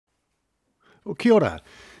Well, kia ora,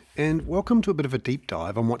 and welcome to a bit of a deep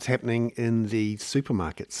dive on what's happening in the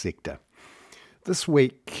supermarket sector. This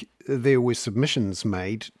week, there were submissions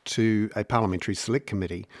made to a parliamentary select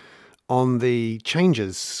committee on the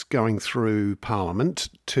changes going through Parliament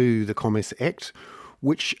to the Commerce Act,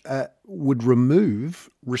 which would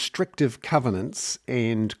remove restrictive covenants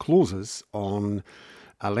and clauses on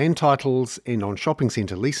land titles and on shopping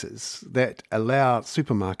centre leases that allow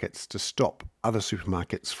supermarkets to stop other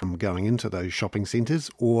supermarkets from going into those shopping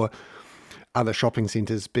centres or other shopping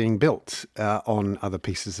centres being built on other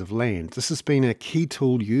pieces of land. This has been a key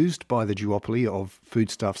tool used by the duopoly of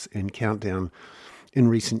Foodstuffs and Countdown in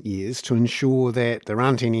recent years to ensure that there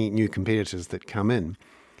aren't any new competitors that come in.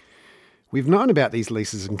 We've known about these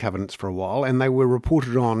leases and covenants for a while, and they were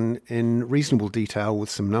reported on in reasonable detail with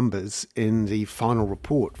some numbers in the final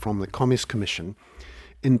report from the Commerce Commission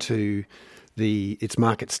into its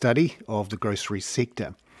market study of the grocery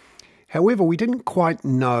sector. However, we didn't quite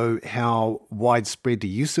know how widespread the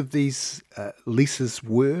use of these leases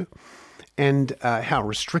were and how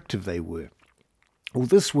restrictive they were. Well,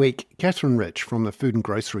 this week, Catherine Rich from the Food and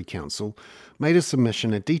Grocery Council made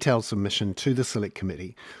a detailed submission to the Select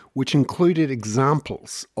Committee, which included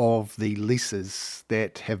examples of the leases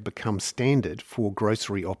that have become standard for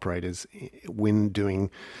grocery operators when doing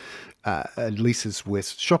leases with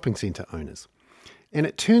shopping centre owners. And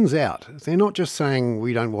it turns out they're not just saying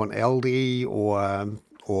we don't want Aldi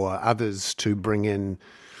or others to bring in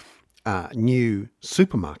new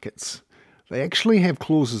supermarkets. They actually have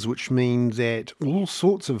clauses which mean that all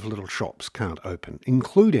sorts of little shops can't open,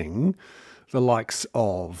 including the likes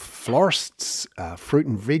of florists, fruit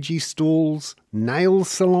and veggie stalls, nail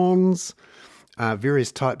salons,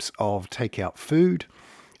 various types of takeout food.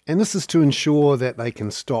 And this is to ensure that they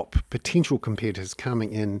can stop potential competitors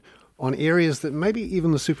coming in on areas that maybe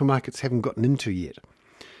even the supermarkets haven't gotten into yet.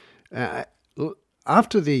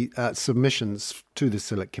 After the submissions to the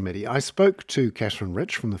Select Committee, I spoke to Catherine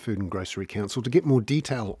Rich from the Food and Grocery Council to get more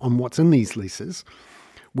detail on what's in these leases,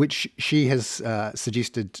 which she has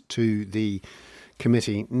suggested to the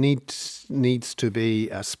committee needs to be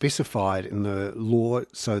specified in the law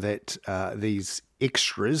so that these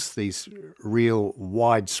extras, these real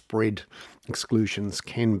widespread exclusions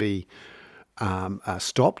can be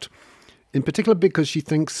stopped. In particular, because she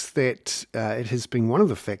thinks that it has been one of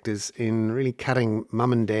the factors in really cutting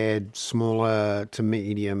mum and dad, smaller to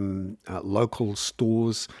medium local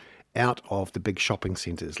stores out of the big shopping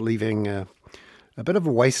centres, leaving a bit of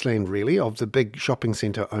a wasteland, really, of the big shopping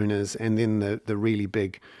centre owners and then the really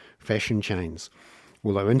big fashion chains.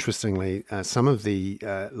 Although, interestingly, some of the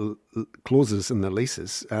clauses in the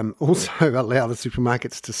leases also allow the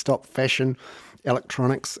supermarkets to stop fashion,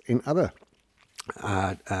 electronics and other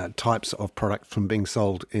types of product from being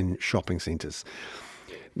sold in shopping centres.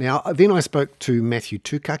 Now, then I spoke to Matthew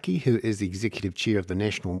Tukaki, who is the Executive Chair of the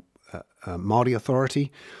National Māori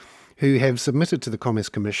Authority, who have submitted to the Commerce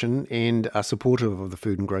Commission and are supportive of the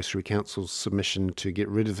Food and Grocery Council's submission to get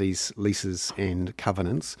rid of these leases and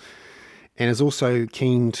covenants, and is also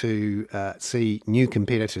keen to see new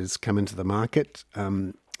competitors come into the market.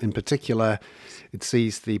 In particular, it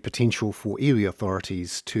sees the potential for iwi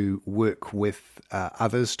authorities to work with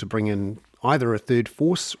others to bring in either a third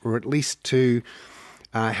force or at least to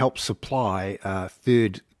help supply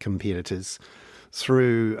third competitors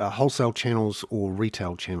through wholesale channels or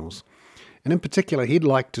retail channels. And in particular, he'd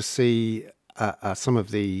like to see some of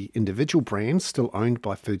the individual brands still owned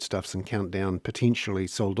by Foodstuffs and Countdown potentially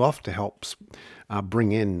sold off to help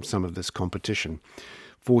bring in some of this competition.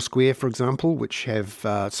 Foursquare, for example, which have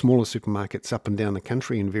smaller supermarkets up and down the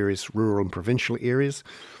country in various rural and provincial areas.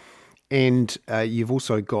 And you've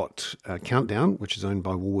also got Countdown, which is owned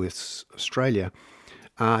by Woolworths Australia,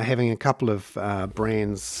 having a couple of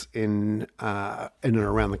brands in and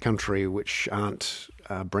around the country which aren't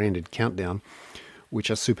branded Countdown,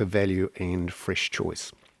 which are Super Value and Fresh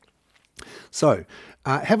Choice. So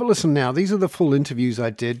have a listen now. These are the full interviews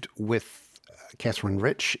I did with Catherine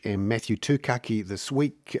Rich and Matthew Tukaki this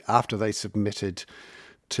week after they submitted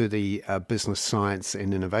to the Business, Science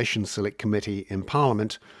and Innovation Select Committee in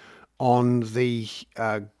Parliament on the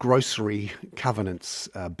grocery covenants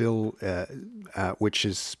bill, which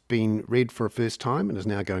has been read for a first time and is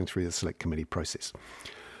now going through the Select Committee process.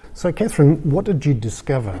 So, Catherine, what did you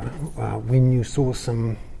discover when you saw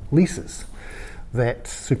some leases that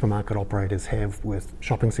supermarket operators have with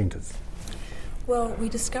shopping centres? Well, we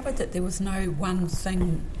discovered that there was no one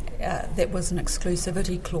thing that was an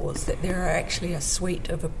exclusivity clause, that there are actually a suite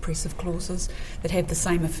of oppressive clauses that have the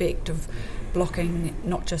same effect of blocking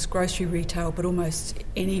not just grocery retail but almost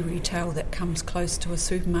any retail that comes close to a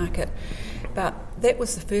supermarket. But that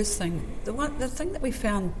was the first thing. The thing that we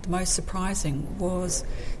found the most surprising was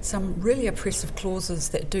some really oppressive clauses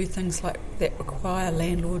that do things like that require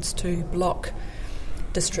landlords to block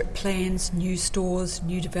district plans, new stores,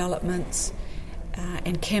 new developments,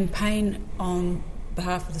 and campaign on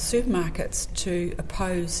behalf of the supermarkets to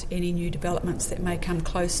oppose any new developments that may come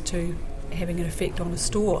close to having an effect on a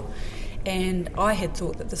store. And I had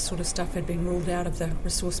thought that this sort of stuff had been ruled out of the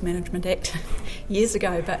Resource Management Act years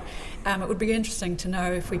ago, but it would be interesting to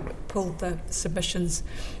know if we pulled the submissions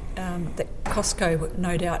that Costco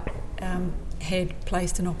no doubt had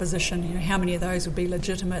placed in opposition, how many of those would be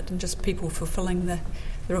legitimate and just people fulfilling the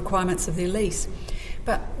requirements of their lease.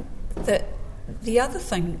 But the other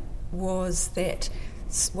thing was that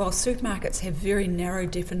while supermarkets have very narrow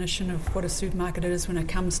definition of what a supermarket is when it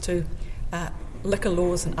comes to liquor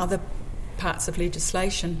laws and other parts of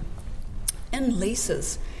legislation, in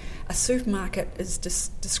leases, a supermarket is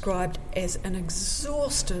described as an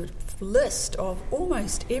exhaustive list of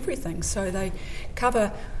almost everything. So they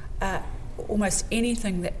cover almost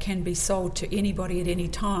anything that can be sold to anybody at any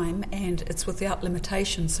time, and it's without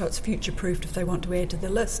limitation, so it's future-proofed if they want to add to the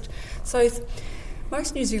list. So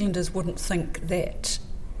most New Zealanders wouldn't think that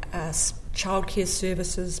childcare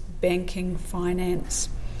services, banking, finance,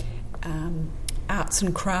 arts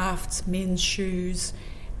and crafts, men's shoes,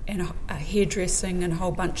 and hairdressing and a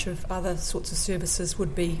whole bunch of other sorts of services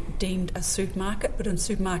would be deemed a supermarket, but in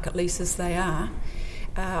supermarket leases they are.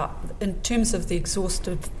 In terms of the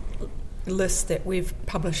exhaustive list that we've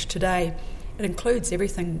published today, it includes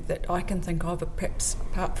everything that I can think of, perhaps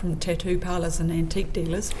apart from tattoo parlours and antique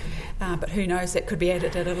dealers, but who knows, that could be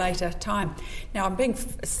added at a later time. Now,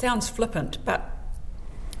 it sounds flippant, but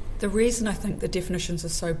the reason I think the definitions are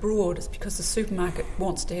so broad is because the supermarket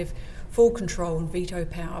wants to have full control and veto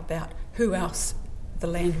power about who else the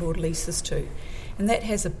landlord leases to. And that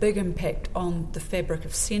has a big impact on the fabric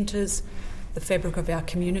of centres, the fabric of our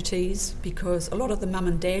communities, because a lot of the mum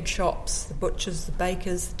and dad shops, the butchers, the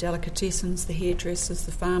bakers, the delicatessens, the hairdressers,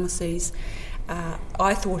 the pharmacies,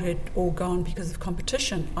 I thought had all gone because of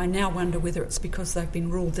competition. I now wonder whether it's because they've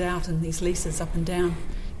been ruled out in these leases up and down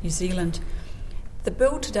New Zealand. The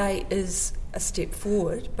bill today is a step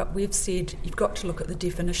forward, but we've said you've got to look at the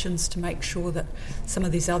definitions to make sure that some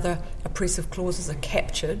of these other oppressive clauses are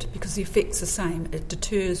captured, because the effect's the same. It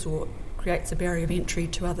deters or creates a barrier of entry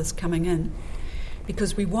to others coming in,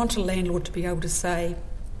 because we want a landlord to be able to say,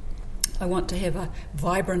 I want to have a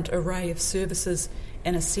vibrant array of services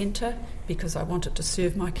in a centre because I want it to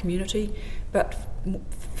serve my community. But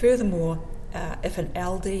furthermore, if an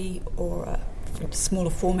Aldi or a smaller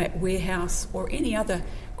format warehouse or any other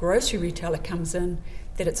grocery retailer comes in,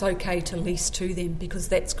 that it's okay to lease to them because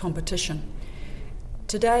that's competition.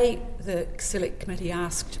 Today, the Select Committee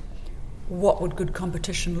asked what would good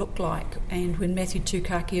competition look like, and when Matthew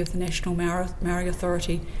Tukaki of the National Maori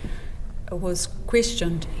Authority was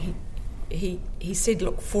questioned, he said,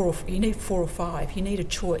 look, you need 4 or 5, you need a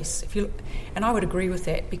choice. And I would agree with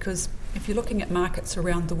that, because if you're looking at markets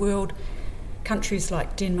around the world, countries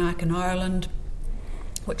like Denmark and Ireland,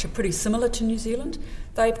 which are pretty similar to New Zealand,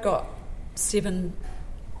 they've got 7,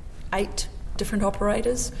 8 different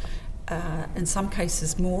operators, in some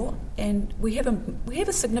cases more, and we have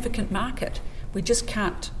a significant market. We just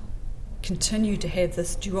can't continue to have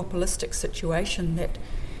this duopolistic situation that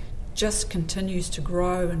just continues to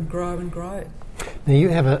grow and grow and grow. Now, you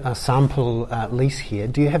have a sample lease here.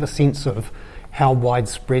 Do you have a sense of how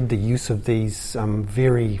widespread the use of these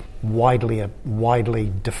very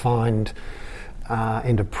widely defined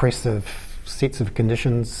and oppressive sets of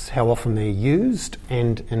conditions, how often they're used,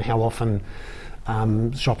 and how often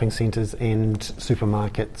shopping centres and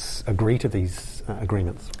supermarkets agree to these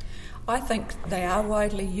agreements? I think they are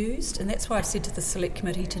widely used, and that's why I've said to the Select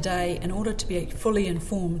Committee today, in order to be fully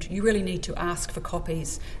informed, you really need to ask for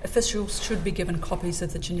copies. Officials should be given copies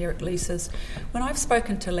of the generic leases. When I've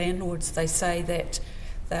spoken to landlords, they say that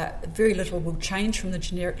very little will change from the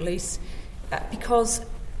generic lease because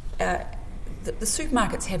the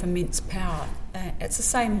supermarkets have immense power. It's the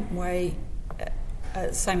same way,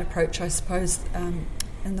 same approach, I suppose,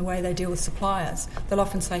 in the way they deal with suppliers. They'll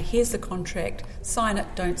often say, here's the contract, sign it,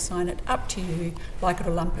 don't sign it, up to you, like it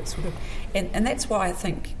or lump it, sort of. And that's why I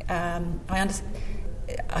think I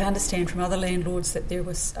understand from other landlords that there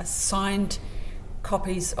was signed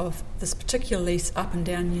copies of this particular lease up and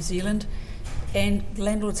down New Zealand, and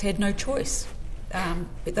landlords had no choice.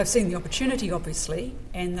 They've seen the opportunity, obviously,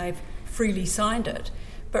 and they've freely signed it,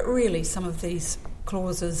 But really, some of these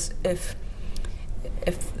clauses, if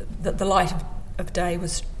the light of day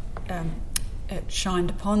was shined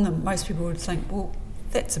upon them, most people would think, well,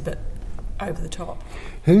 that's a bit over the top.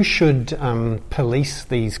 Who should police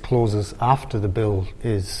these clauses after the bill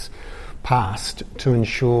is passed to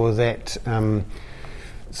ensure that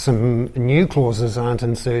some new clauses aren't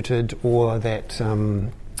inserted or that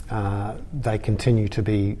they continue to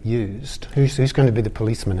be used? Who's going to be the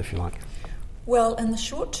policeman, if you like? Well, in the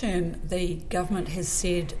short term, the government has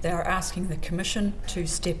said they are asking the Commission to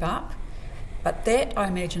step up, but that, I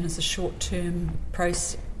imagine, is a short-term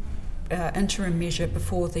interim measure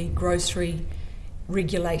before the grocery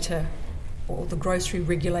regulator or the grocery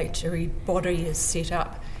regulatory body is set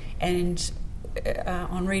up. And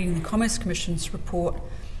on reading the Commerce Commission's report,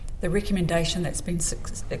 the recommendation that's been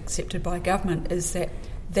accepted by government is that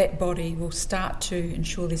that body will start to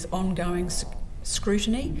ensure there's ongoing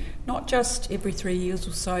scrutiny, not just every 3 years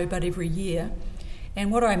or so, but every year.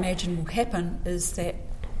 And what I imagine will happen is that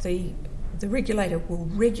the regulator will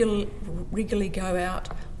regularly go out,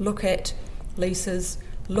 look at leases,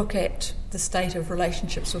 look at the state of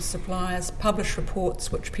relationships with suppliers, publish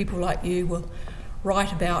reports which people like you will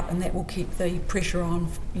write about, and that will keep the pressure on,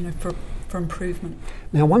 for improvement.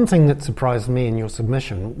 Now, one thing that surprised me in your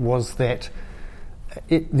submission was that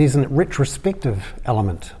there's a retrospective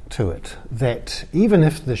element to it, that even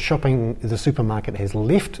if the supermarket has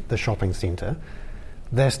left the shopping centre,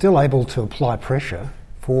 they're still able to apply pressure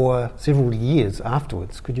for several years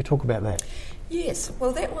afterwards. Could you talk about that? Yes,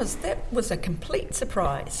 well, that was a complete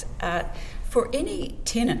surprise. For any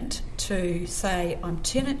tenant to say, I'm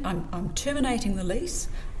terminating the lease,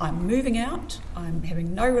 I'm moving out, I'm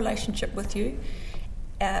having no relationship with you,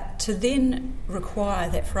 to then require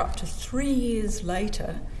that for up to 3 years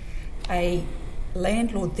later, a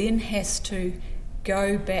landlord then has to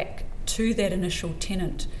go back to that initial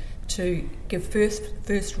tenant to give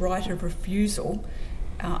first right of refusal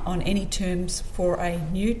on any terms for a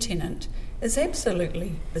new tenant is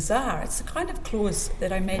absolutely bizarre. It's the kind of clause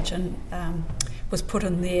that I imagine was put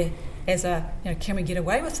in there as can we get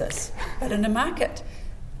away with this? But in a market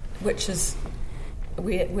which is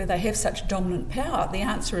where they have such dominant power, the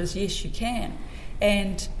answer is yes, you can.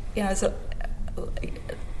 And as a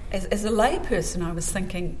layperson, I was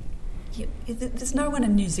thinking, there's no one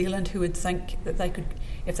in New Zealand who would think that they could,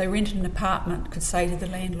 if they rented an apartment, could say to the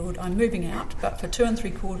landlord, I'm moving out, but for 2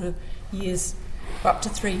 3/4 years, or up to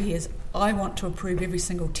 3 years, I want to approve every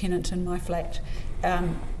single tenant in my flat.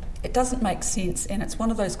 It doesn't make sense, and it's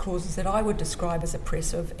one of those clauses that I would describe as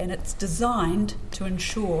oppressive, and it's designed to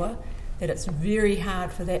ensure that it's very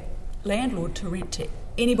hard for that landlord to rent to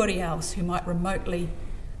anybody else who might remotely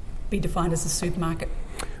be defined as a supermarket.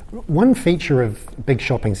 One feature of big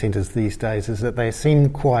shopping centres these days is that they seem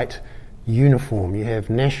quite uniform. You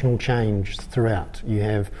have national chains throughout. You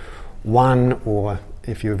have one, or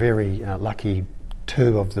if you're very lucky,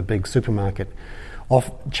 2 of the big supermarket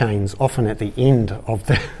chains, often at the end of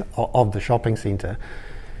the shopping centre.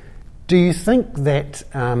 Do you think that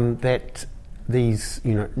that these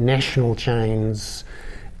national chains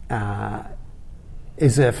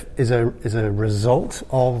is a result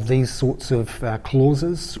of these sorts of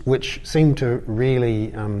clauses, which seem to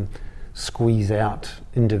really squeeze out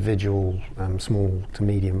individual small to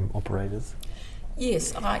medium operators?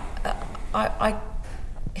 Yes, I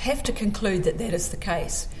have to conclude that is the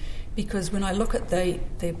case, because when I look at the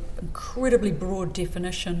incredibly broad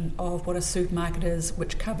definition of what a supermarket is,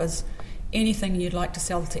 which covers anything you'd like to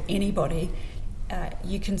sell to anybody,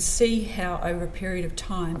 you can see how over a period of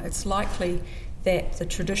time it's likely that the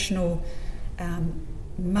traditional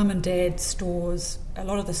mum and dad stores, a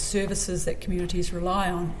lot of the services that communities rely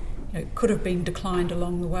on, could have been declined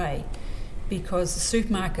along the way, because the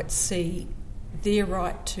supermarkets see their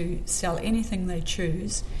right to sell anything they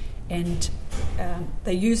choose, and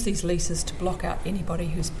they use these leases to block out anybody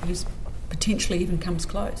who's potentially even comes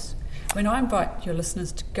close. When I invite your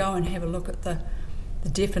listeners to go and have a look at the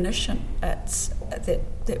definition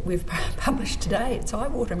that we've published today, it's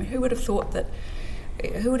eye-watering. I mean, who would have thought that?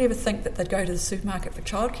 Who would ever think that they'd go to the supermarket for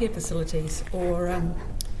childcare facilities or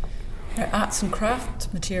arts and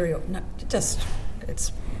craft material? No,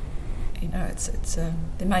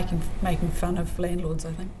 they're making fun of landlords,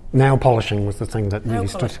 I think. Nail polishing was the thing that really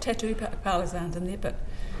stood. Tattoo parlours aren't in there, but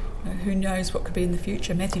who knows what could be in the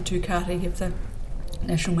future. Matthew Tukati of the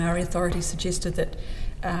National Maori Authority suggested that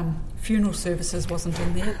funeral services wasn't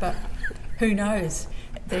in there, but who knows?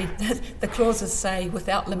 The clauses say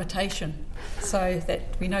without limitation, so that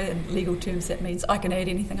we know in legal terms that means I can add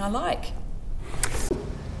anything I like.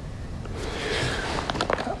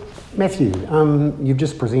 Matthew, you've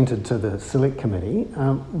just presented to the Select Committee.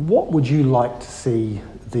 What would you like to see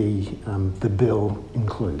the bill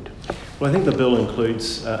include? Well, I think the bill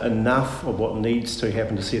includes enough of what needs to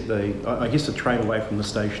happen to set the train away from the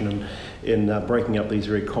station in breaking up these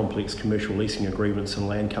very complex commercial leasing agreements and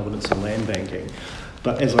land covenants and land banking.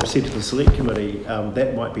 But as I've said to the Select Committee,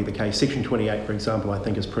 that might be the case. Section 28, for example, I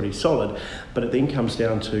think is pretty solid, but it then comes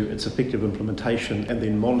down to its effective implementation and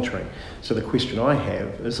then monitoring. So the question I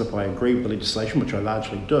have is, if I agree with the legislation, which I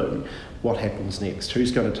largely do, what happens next?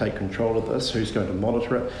 Who's going to take control of this? Who's going to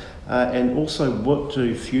monitor it? And also, what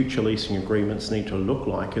do future leasing agreements need to look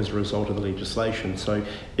like as a result of the legislation? So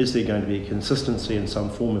is there going to be a consistency in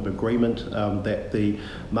some form of agreement that the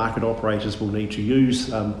market operators will need to use?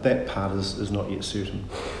 That part is not yet certain.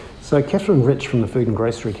 So Catherine Rich from the Food and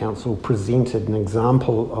Grocery Council presented an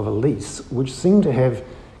example of a lease which seemed to have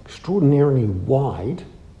extraordinarily wide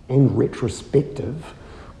and retrospective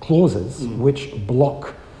clauses which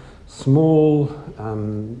block small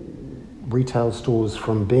retail stores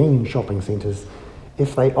from being in shopping centres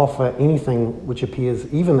if they offer anything which appears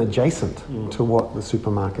even adjacent to what the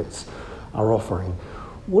supermarkets are offering.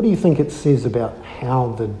 What do you think it says about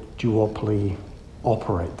how the duopoly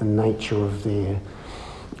operate, the nature of their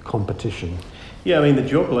competition? Yeah, I mean, the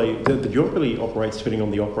duopoly operates depending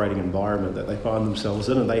on the operating environment that they find themselves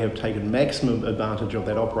in, and they have taken maximum advantage of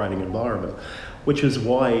that operating environment, which is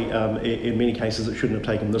why in many cases it shouldn't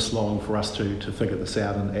have taken this long for us to figure this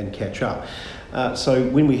out and catch up. So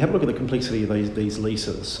when we have a look at the complexity of these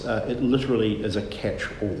leases, it literally is a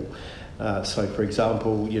catch-all. So, for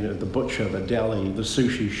example, the butcher, the deli, the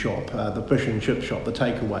sushi shop, the fish and chip shop, the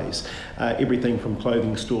takeaways, everything from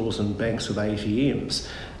clothing stores and banks with ATMs,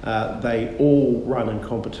 they all run in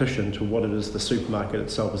competition to what it is the supermarket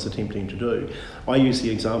itself is attempting to do. I use the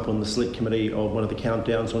example in the Select Committee of one of the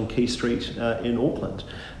countdowns on Quay Street in Auckland,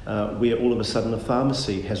 where all of a sudden a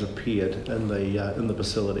pharmacy has appeared in the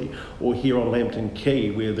facility, or here on Lambton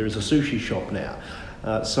Quay where there's a sushi shop now.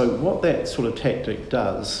 So what that sort of tactic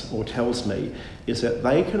does or tells me is that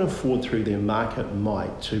they can afford through their market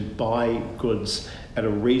might to buy goods at a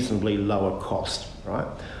reasonably lower cost, right?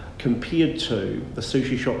 Compared to the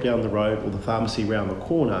sushi shop down the road or the pharmacy round the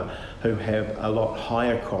corner who have a lot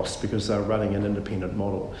higher costs because they're running an independent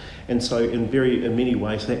model. And so in many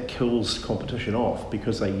ways that kills competition off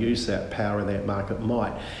because they use that power and that market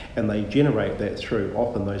might, and they generate that through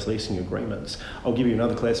often those leasing agreements. I'll give you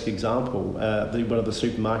another classic example, one of the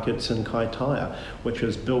supermarkets in Kaitaia, which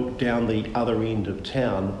is built down the other end of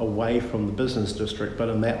town away from the business district, but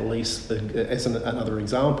in that lease, as another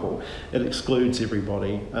example, it excludes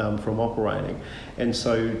everybody from operating. And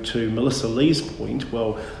so to Melissa Lee's point,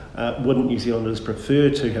 well, wouldn't New Zealanders prefer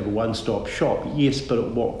to have a one-stop shop? Yes, but at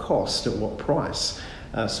what cost, at what price?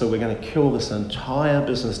 So we're going to kill this entire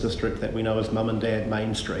business district that we know as Mum and Dad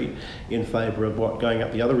Main Street in favour of going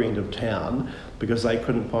up the other end of town because they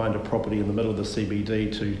couldn't find a property in the middle of the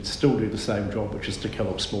CBD to still do the same job, which is to kill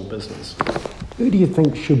off small business. Who do you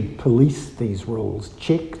think should police these rules?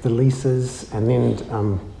 Check the leases and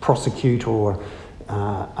then prosecute or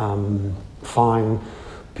fine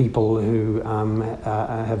people who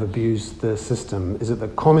have abused the system? Is it the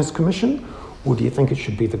Commerce Commission, or do you think it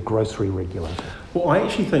should be the grocery regulator? Well, I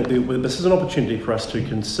actually think this is an opportunity for us to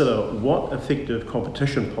consider what effective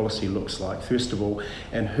competition policy looks like, first of all,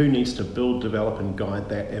 and who needs to build, develop and guide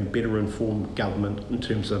that and better inform government in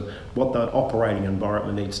terms of what the operating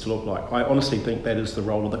environment needs to look like. I honestly think that is the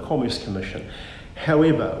role of the Commerce Commission.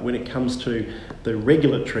 However, when it comes to the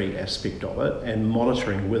regulatory aspect of it and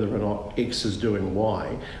monitoring whether or not X is doing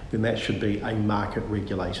Y, then that should be a market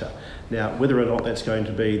regulator. Now, whether or not that's going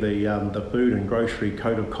to be the Food and Grocery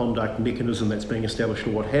Code of Conduct mechanism that's being established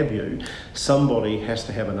or what have you, somebody has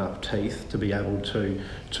to have enough teeth to be able to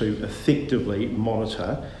effectively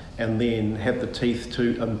monitor and then have the teeth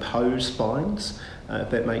to impose fines, if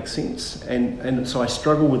that makes sense. And so I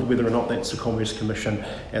struggle with whether or not that's the Commerce Commission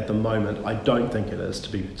at the moment. I don't think it is,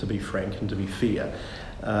 to be frank and to be fair.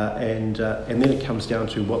 And then it comes down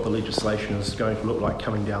to what the legislation is going to look like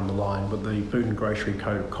coming down the line with the Food and Grocery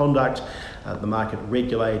Code of Conduct, the market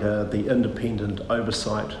regulator, the independent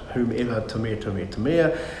oversight, whomever,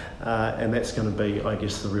 tamir, and that's going to be, I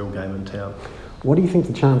guess, the real game in town. What do you think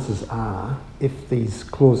the chances are, if these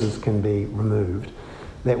clauses can be removed,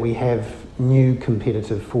 that we have new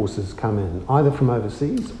competitive forces come in, either from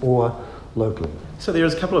overseas or locally? So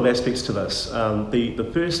there's a couple of aspects to this. The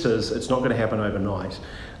first is it's not going to happen overnight.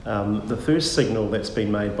 The first signal that's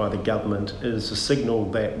been made by the government is a signal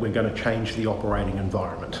that we're going to change the operating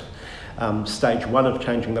environment. Stage one of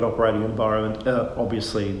changing that operating environment,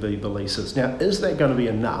 obviously the leases. Now, is that going to be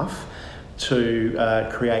enough to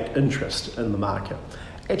create interest in the market?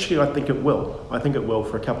 Actually, I think it will. I think it will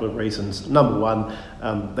for a couple of reasons. Number one,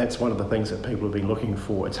 that's one of the things that people have been looking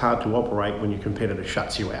for. It's hard to operate when your competitor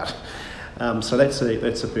shuts you out. So that's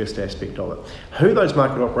the first aspect of it. Who those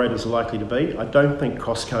market operators are likely to be, I don't think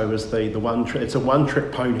Costco is the one. It's a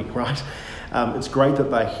one-trick pony, right? It's great that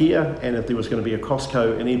they're here, and if there was going to be a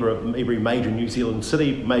Costco in every major New Zealand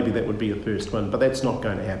city, maybe that would be the first one, but that's not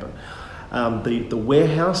going to happen. The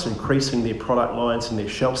warehouse, increasing their product lines and their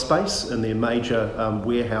shelf space in their major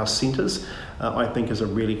warehouse centres, I think is a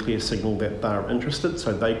really clear signal that they're interested.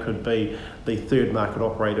 So they could be the third market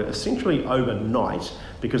operator essentially overnight,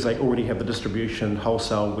 because they already have the distribution,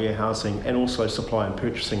 wholesale, warehousing, and also supply and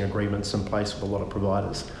purchasing agreements in place with a lot of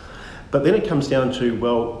providers. But then it comes down to,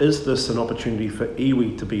 well, is this an opportunity for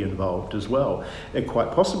iwi to be involved as well? It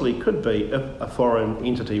quite possibly could be if a foreign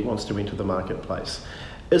entity wants to enter the marketplace.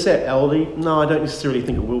 Is that Aldi? No, I don't necessarily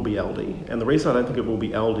think it will be Aldi. And the reason I don't think it will be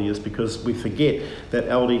Aldi is because we forget that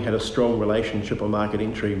Aldi had a strong relationship or market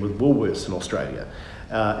entry with Woolworths in Australia.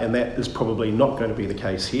 And that is probably not going to be the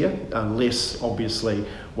case here, unless obviously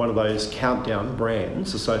one of those countdown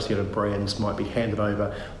brands, associated brands, might be handed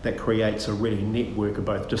over that creates a ready network of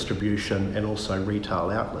both distribution and also retail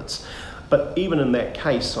outlets. But even in that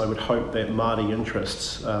case, I would hope that Māori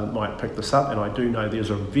interests might pick this up, and I do know there's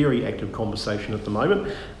a very active conversation at the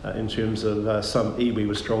moment in terms of some iwi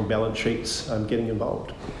with strong balance sheets getting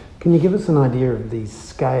involved. Can you give us an idea of the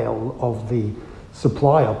scale of the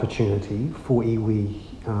supply opportunity for iwi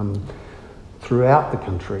throughout the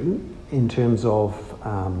country in terms of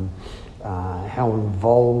how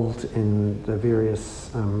involved in the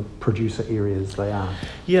various producer areas they are?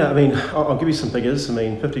 Yeah, I mean, I'll give you some figures. I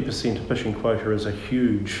mean, 50% fishing quota is a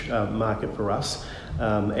huge market for us,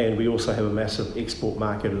 and we also have a massive export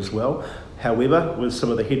market as well. However, with some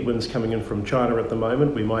of the headwinds coming in from China at the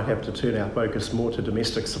moment, we might have to turn our focus more to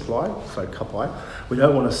domestic supply, so kapai. We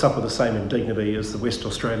don't want to suffer the same indignity as the West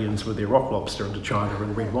Australians with their rock lobster into China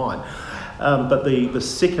and red wine. But the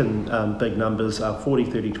second big numbers are 40,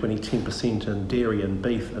 30, 20, 10% in dairy and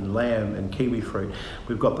beef and lamb and kiwi fruit.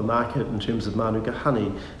 We've got the market in terms of Manuka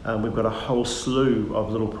honey. We've got a whole slew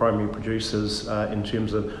of little primary producers in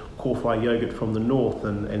terms of Kōwhai yogurt from the north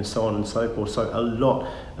and so on and so forth. So a lot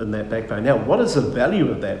in that backbone. Now, what is the value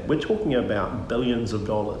of that? We're talking about billions of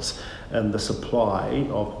dollars in the supply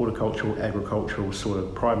of horticultural, agricultural sort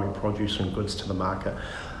of primary produce and goods to the market.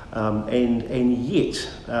 And yet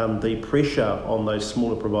the pressure on those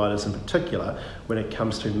smaller providers in particular when it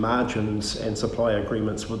comes to margins and supply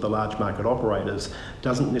agreements with the large market operators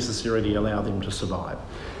doesn't necessarily allow them to survive.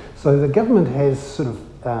 So the government has sort of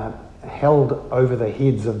held over the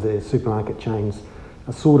heads of the supermarket chains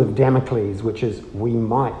a sort of Damocles, which is we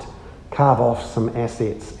might carve off some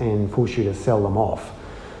assets and force you to sell them off.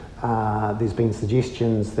 There's been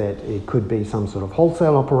suggestions that it could be some sort of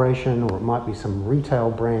wholesale operation, or it might be some retail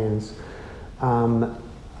brands. Do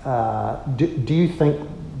you think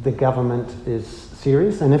the government is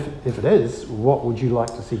serious? And if it is, what would you like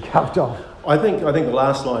to see carved off? I think the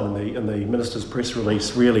last line in the Minister's press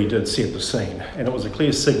release really did set the scene, and it was a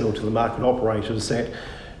clear signal to the market operators that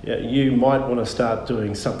you might want to start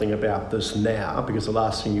doing something about this now, because the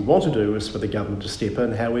last thing you want to do is for the government to step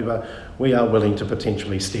in. However, we are willing to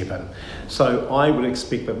potentially step in. So I would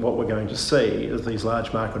expect that what we're going to see is these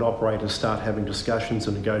large market operators start having discussions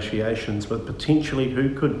and negotiations with potentially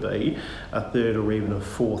who could be a third or even a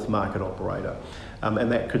fourth market operator.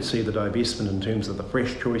 And that could see the divestment in terms of the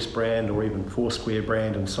Fresh Choice brand or even Foursquare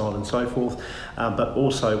brand and so on and so forth, but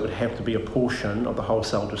also it would have to be a portion of the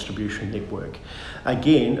wholesale distribution network.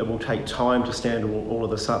 Again, it will take time to stand all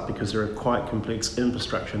of this up because there are quite complex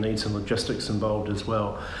infrastructure needs and logistics involved as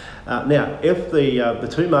well. Now, if the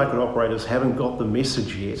two market operators haven't got the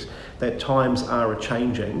message yet that times are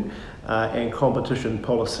changing, and competition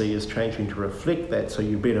policy is changing to reflect that, so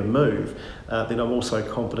you better move, then I'm also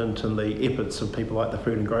confident in the efforts of people like the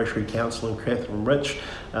Food and Grocery Council and Catherine Rich,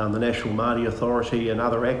 the National Māori Authority and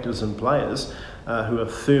other actors and players who are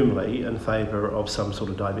firmly in favour of some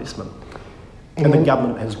sort of divestment. And the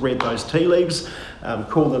government has read those tea leaves,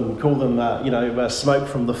 call them smoke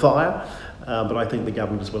from the fire, but I think the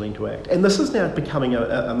government is willing to act. And this is now becoming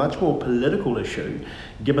a much more political issue,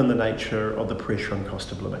 given the nature of the pressure on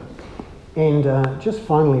cost of living. And just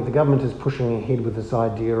finally, the government is pushing ahead with this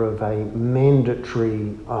idea of a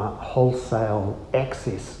mandatory wholesale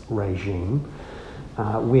access regime,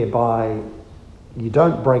 whereby you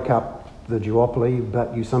don't break up the duopoly,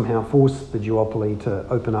 but you somehow force the duopoly to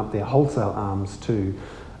open up their wholesale arms to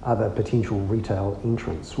other potential retail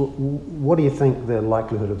entrants. What do you think the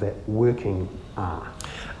likelihood of that working are?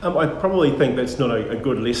 I probably think that's not a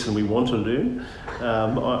good lesson we want to learn.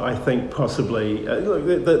 I think possibly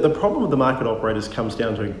the problem with the market operators comes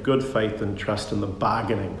down to good faith and trust in the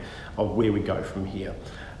bargaining of where we go from here.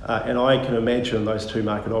 And I can imagine those two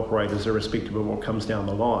market operators, irrespective of what comes down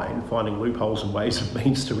the line, finding loopholes and ways and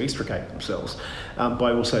means to extricate themselves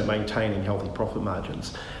by also maintaining healthy profit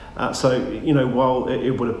margins. So, while it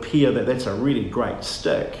would appear that that's a really great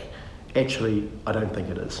stick, actually, I don't think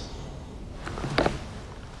it is.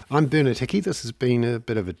 I'm Bernard Hickey. This has been a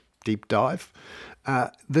bit of a deep dive.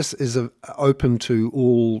 This is open to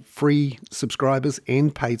all free subscribers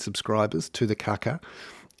and paid subscribers to the kaka.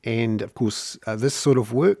 And of course, this sort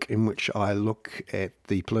of work in which I look at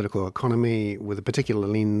the political economy with a particular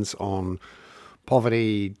lens on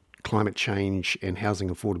poverty, climate change and housing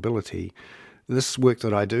affordability, this work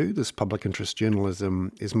that I do, this public interest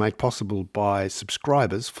journalism, is made possible by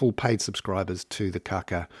subscribers, full paid subscribers to the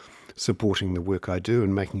kaka, supporting the work I do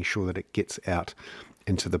and making sure that it gets out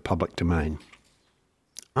into the public domain.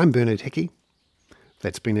 I'm Bernard Hickey.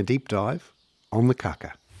 That's been a deep dive on the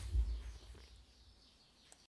kaka.